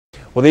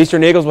Well, the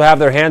Eastern Eagles will have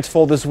their hands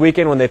full this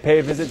weekend when they pay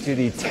a visit to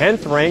the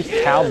 10th-ranked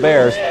Cal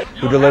Bears,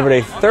 who delivered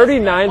a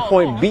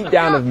 39-point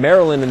beatdown of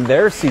Maryland in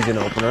their season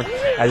opener.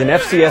 As an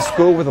FCS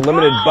school with a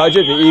limited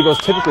budget, the Eagles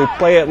typically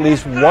play at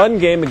least one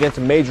game against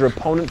a major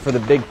opponent for the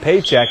big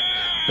paycheck,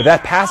 but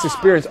that past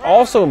experience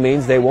also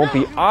means they won't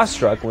be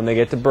awestruck when they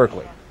get to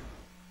Berkeley.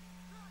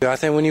 I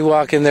think when you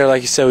walk in there,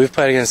 like you said, we've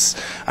played against,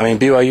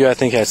 BYU I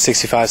think had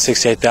 65,000,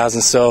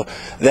 68,000, so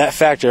that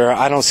factor,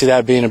 I don't see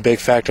that being a big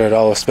factor at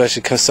all,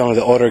 especially because some of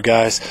the older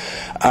guys.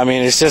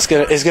 It's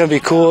gonna be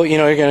cool,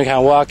 you're gonna kind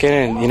of walk in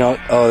and,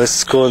 oh, this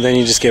is cool, and then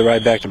you just get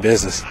right back to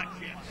business.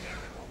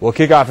 Well,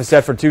 kickoff is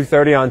set for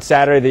 2:30 on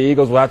Saturday. The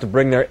Eagles will have to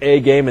bring their A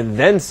game and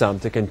then some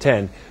to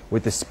contend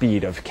with the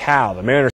speed of Cal. The Mariners